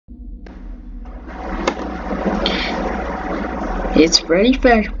It's Freddy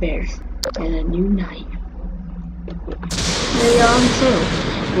Fazbear's and a new night. They are on sale,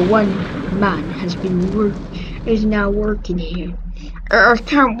 but one man is now working here. I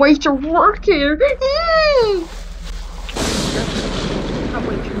can't wait to work here. Can't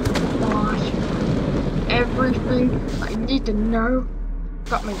wait to watch everything I need to know.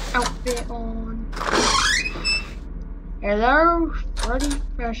 Got my outfit on. Hello, Freddy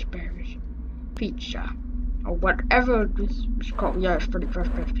Fazbear's Pizza. Or whatever this is called. Yeah, it's Freddy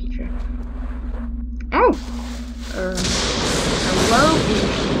Fazbear's Pizza. Oh! Hello,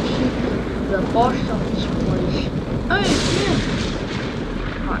 is the boss of this place. Oh, yeah!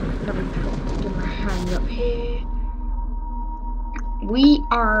 Alright, let me get my hand up here.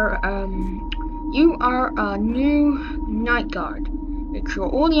 You are a new night guard. Make sure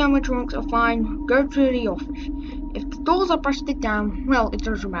all the animatronics are fine. Go to the office. If the doors are busted down, well, it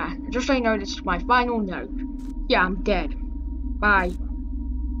doesn't matter. Just so you know, this is my final note. Yeah, I'm dead. Bye.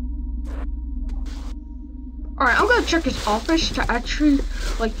 Alright, I'm gonna check his office to actually,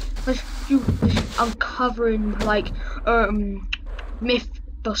 like, let's do this uncovering, like,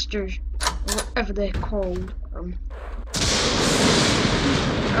 Mythbusters, or whatever they're called.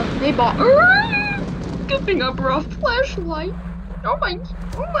 They bought. Good thing I brought a flashlight. Oh my,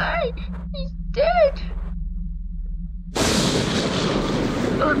 he's dead.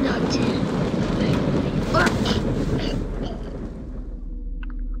 Oh, not dead.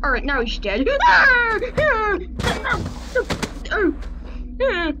 Alright, now he's dead.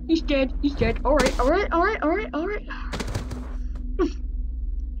 He's dead. Alright.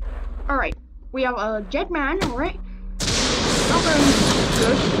 Alright, we have a dead man, alright. Not very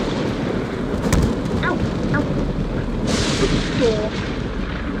good. Ow. Door.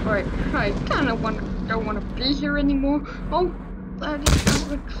 Alright, I kinda don't wanna be here anymore. Oh, that is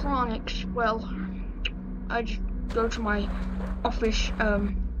electronics. Well, I just go to my office,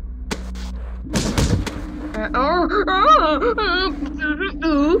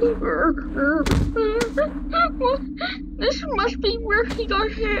 this must be where he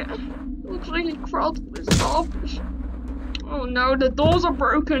got hit. Looks like he crawled to his office. Oh no, the doors are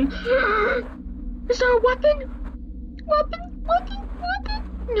broken. Is there a weapon? Weapon?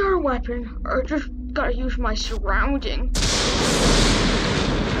 No weapon. I just gotta use my surrounding.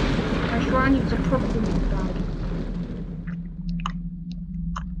 My surroundings are probably bad.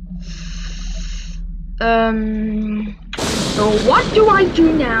 So what do I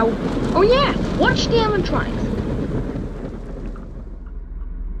do now? Oh yeah, watch the animatronics.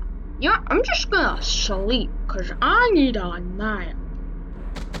 Yeah, I'm just gonna sleep, cause I need a nap.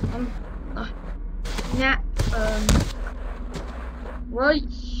 Nap, right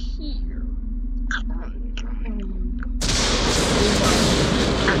here.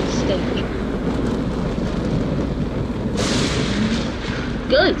 At the stage.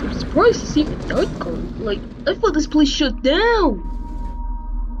 Guys, I'm surprised to see the night guard. Like, I thought this place shut down.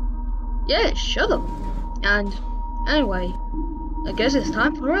 Yeah, it should have. And anyway, I guess it's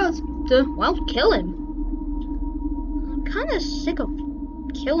time for us to, well, kill him. I'm kind of sick of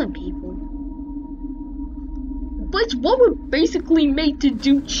killing people. But it's what we're basically made to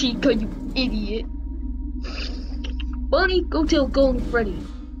do, Chica, you idiot. Bonnie, go tell Golden Freddy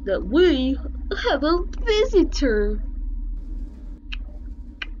that we have a visitor.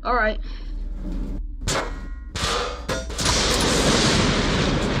 Alright.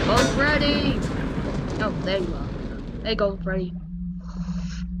 Golden Freddy! Oh, there you are. Hey, Golden Freddy.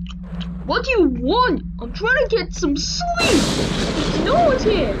 What do you want? I'm trying to get some sleep! No one's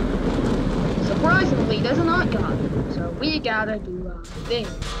here! Surprisingly, there's a night guard, so we gotta do our thing.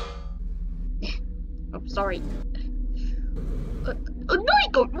 Oh, sorry. A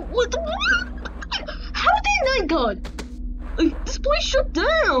night guard? What? How did a night guard? This place shut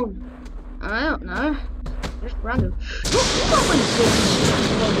down! I don't know. Just random.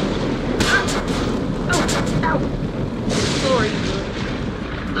 Ow! Sorry.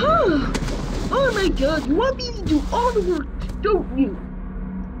 Oh my god, you want me to do all the work, don't you?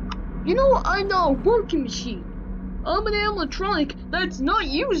 You know what? I know a working machine. I'm an animatronic that's not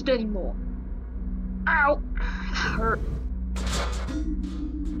used anymore. Ow! Hurt.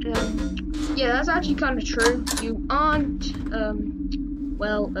 Yeah, that's actually kind of true. You aren't,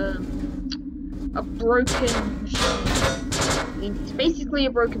 a broken machine. I mean, it's basically a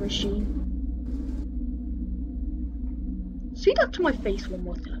broken machine. Say that to my face one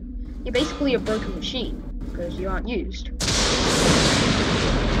more time. You're basically a broken machine, because you aren't used.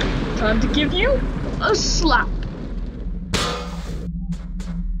 Time to give you a slap.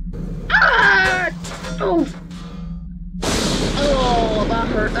 Ah! Oh! Oh, that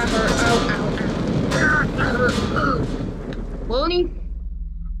hurt. Ow. That hurt.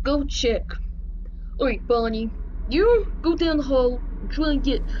 go check. Alright, Bonnie, you go down the hall and try and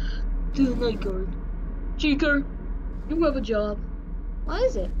get to the night guard. Chica, you have a job. What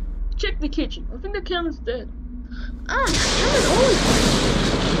is it? Check the kitchen. I think the camera's dead. Ah, that camera's always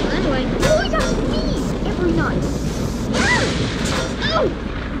dead. Well, anyway, you always have to leave every night. Ah! Oh!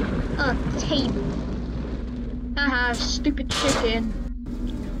 A table. Haha, stupid chicken.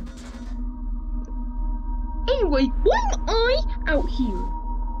 Anyway, why am I out here?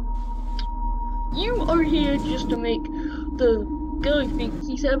 You are here just to make the guy think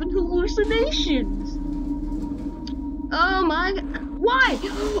he's having hallucinations. Oh my god. Why?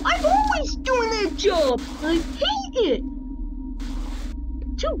 I'm always doing that job. I hate it.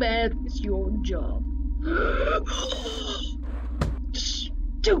 Too bad it's your job.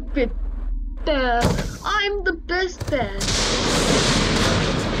 Stupid bear. I'm the best bear.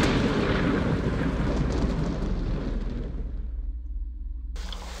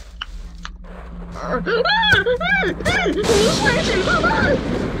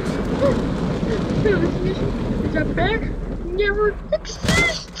 Is that bear? Never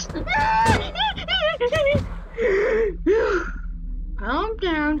exists. Calm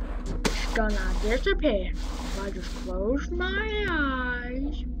down. It's gonna disappear if I just close my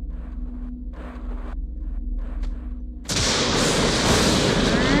eyes.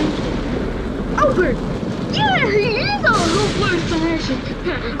 And over. Yeah, he is a hallucination.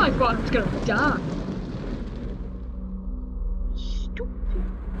 I thought I was gonna die.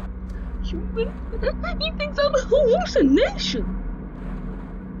 Stupid. He thinks I'm a hallucination.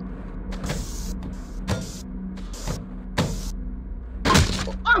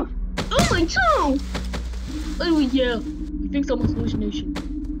 Oh, my toe! Oh yeah, he thinks I'm a hallucination.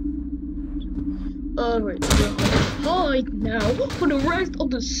 Alright, hide now for the rest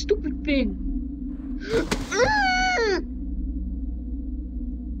of the stupid thing.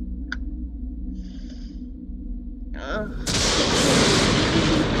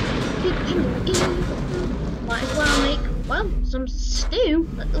 Might as well make, well, some stew.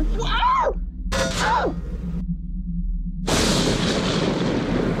 Wow! Oh! Oh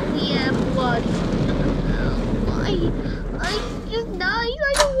yeah, blood. I just died.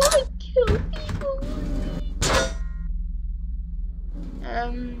 I don't want to kill people.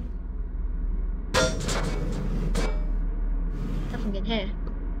 Nothing in here.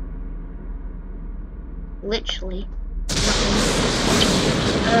 Literally nothing.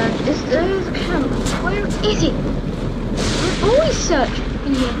 There's a camera. Where is it? I always search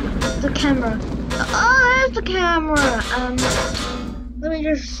in here. The camera. Oh, there's the camera. Let me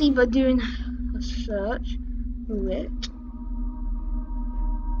just see by doing a search through it.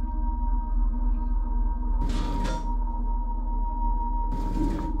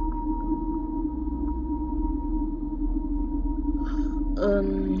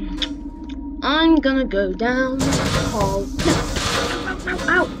 I'm gonna go down the hall. Ow,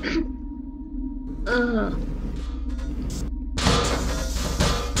 ow, ow.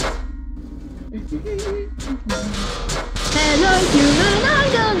 Hello human, I'm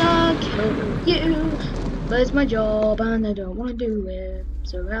gonna kill you. But it's my job and I don't wanna do it.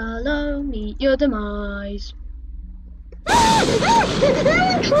 So hello, meet your demise.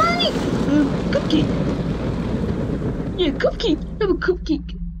 I'm trying! Cupcake! Yeah, cupcake! Have a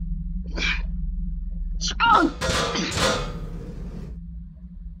cupcake! Strong!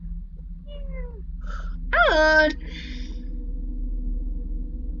 I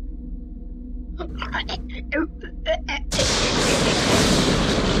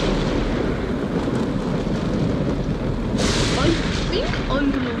think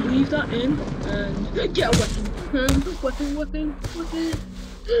I'm gonna leave that in and get a weapon. Weapon.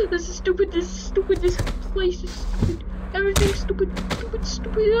 This is stupid, this place is stupid. Everything's stupid.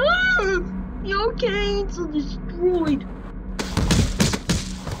 Ah! The arcades are destroyed.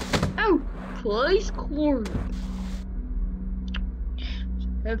 Ow! Place corner. It's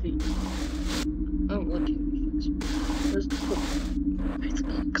heavy. I don't like heavy things. Where's the puppets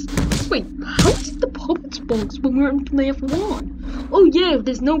box? Wait, how is it the puppets box when we're in Fnaf 1? Oh yeah,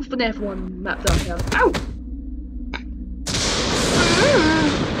 there's no Fnaf 1 map that I have. Ow!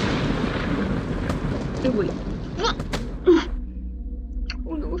 Oh wait.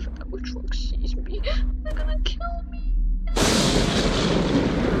 Oh no, if that truck sees me, they're gonna kill me.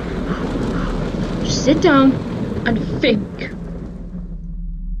 Just sit down and think.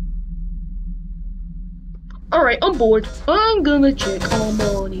 Alright, I'm bored. I'm gonna check on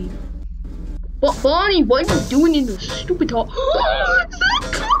Bonnie. But Bonnie, what are you doing in the stupid hall? Is that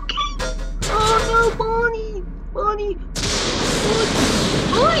cookie? Oh no, Bonnie! Bonnie,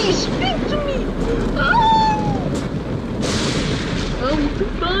 speak to me! Oh! Oh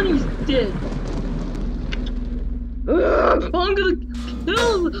Bonnie's dead. I'm gonna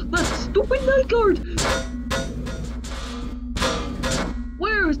kill that stupid night guard.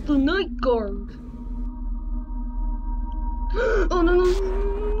 Where's the night guard? Oh no!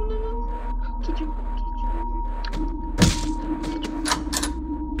 Kitchen.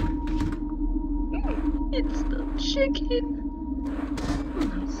 It's the chicken. Oh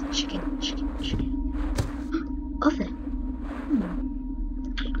no, it's chicken. Oven.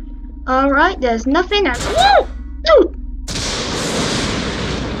 Alright, there's nothing else. Whoa! No!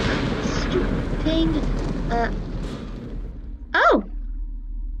 Stupid thing. Oh!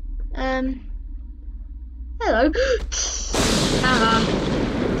 Hello.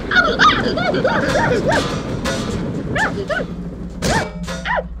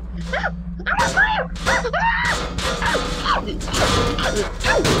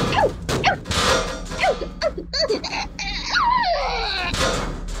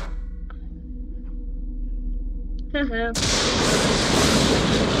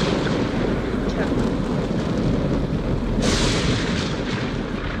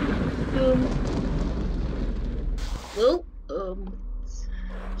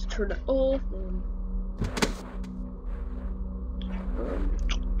 Let's turn it off.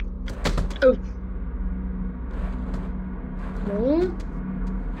 Oh.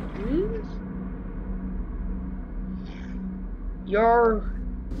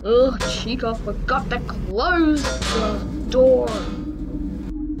 Ugh, Chica forgot to close the door.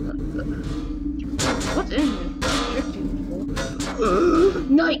 What's in here?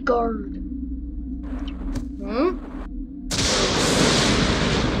 Night guard. Huh?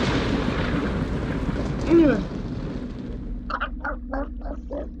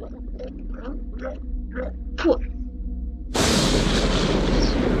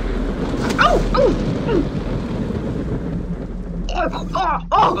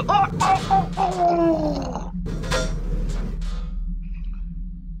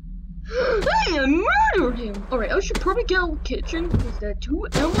 Hey, I murdered him! Alright, I should probably get out of the kitchen because there are 2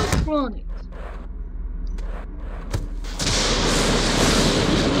 electronics.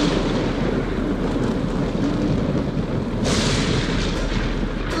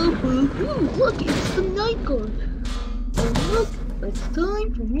 Oh, boo-hoo! Look, it's the night guard. Oh, look, it's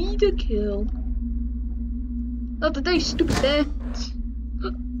time for me to kill. Not today, stupid bear.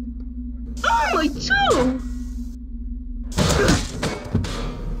 Oh, my toe!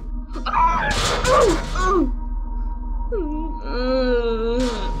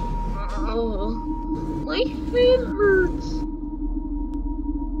 My head hurts.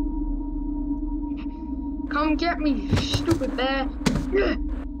 Come get me, you stupid bear.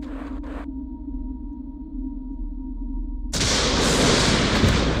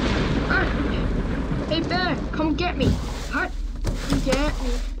 Hey bear, come get me. Come get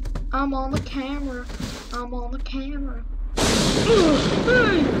me. I'm on the camera.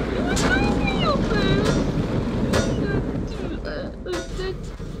 Hey, you up there. That's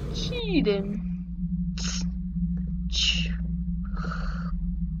cheating.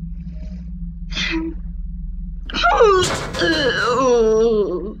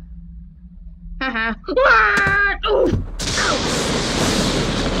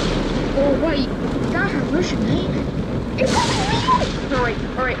 Oh wait, that's a Russian name.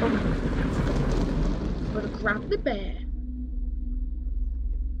 Alright. Gotta grab the bear.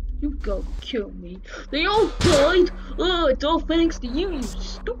 You go kill me. They all died! Oh, it's all thanks to you, you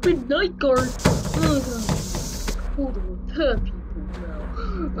stupid night guard! Oh, God. Hold on, repair people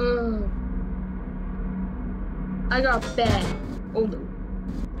now. I got a bear. Oh no.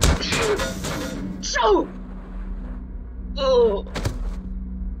 So! Oh!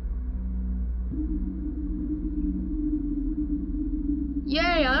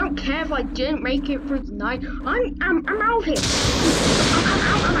 Yay, I don't care if I didn't make it through the night. I'm out here.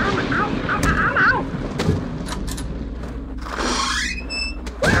 I'm out.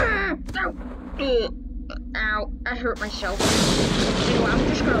 Ow, I hurt myself. Anyway, I'm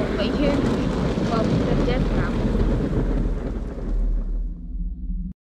just gonna lay here while they're dead now.